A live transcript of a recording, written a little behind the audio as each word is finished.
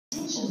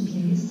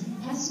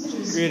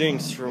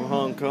Greetings from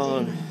Hong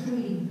Kong.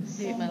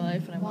 I hate my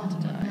life and I want to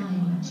die.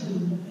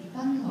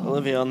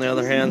 Olivia, on the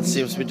other hand,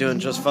 seems to be doing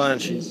just fine.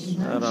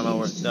 I don't know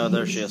where. Oh,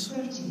 there she is.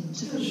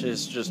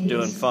 She's just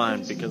doing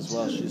fine because,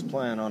 well, she's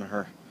playing on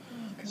her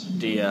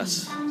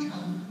DS.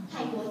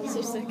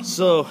 So sick.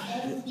 So,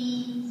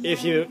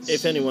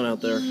 if anyone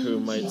out there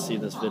who might see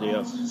this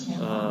video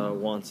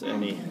wants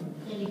any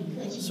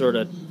sort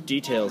of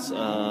details,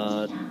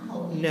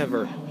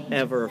 never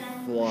ever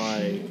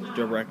fly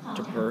direct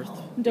to Perth.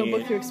 Don't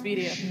book through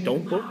Expedia.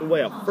 Don't book.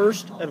 Well,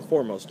 first and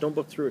foremost, don't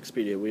book through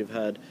Expedia. We've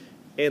had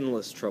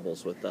endless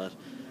troubles with that.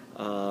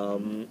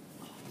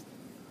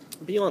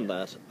 Beyond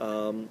that,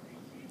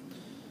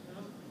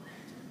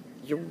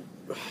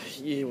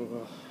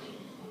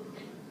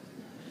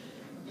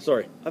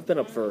 sorry, I've been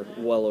up for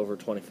well over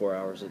 24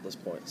 hours at this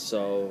point,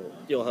 so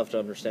you'll have to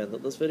understand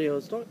that this video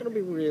is not going to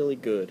be really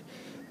good.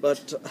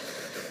 But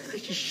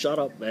just shut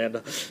up,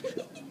 man.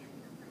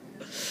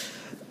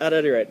 At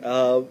any rate,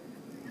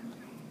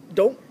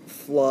 don't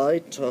fly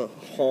to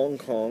Hong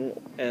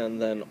Kong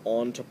and then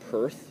on to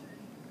Perth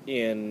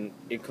in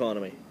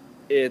economy.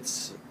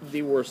 It's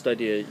the worst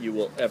idea you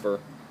will ever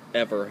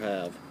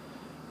have.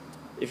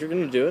 If you're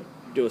going to do it,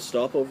 do a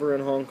stopover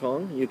in Hong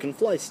Kong. You can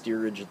fly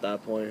steerage at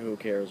that point, who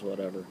cares,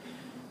 whatever.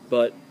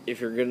 But if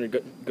you're going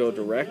to go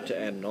direct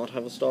and not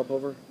have a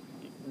stopover,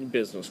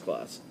 business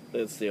class.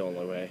 It's the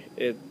only way.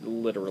 It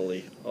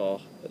literally,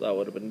 oh, that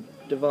would have been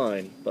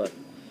divine. But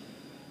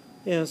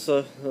yeah,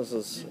 so this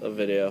is a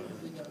video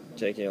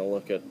taking a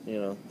look at,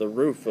 the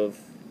roof of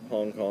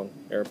Hong Kong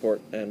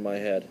Airport and my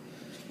head.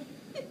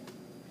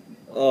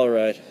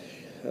 Alright.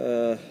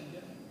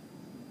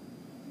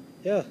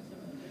 Yeah.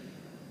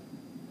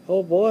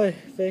 Oh boy,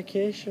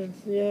 vacation.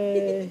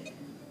 Yay.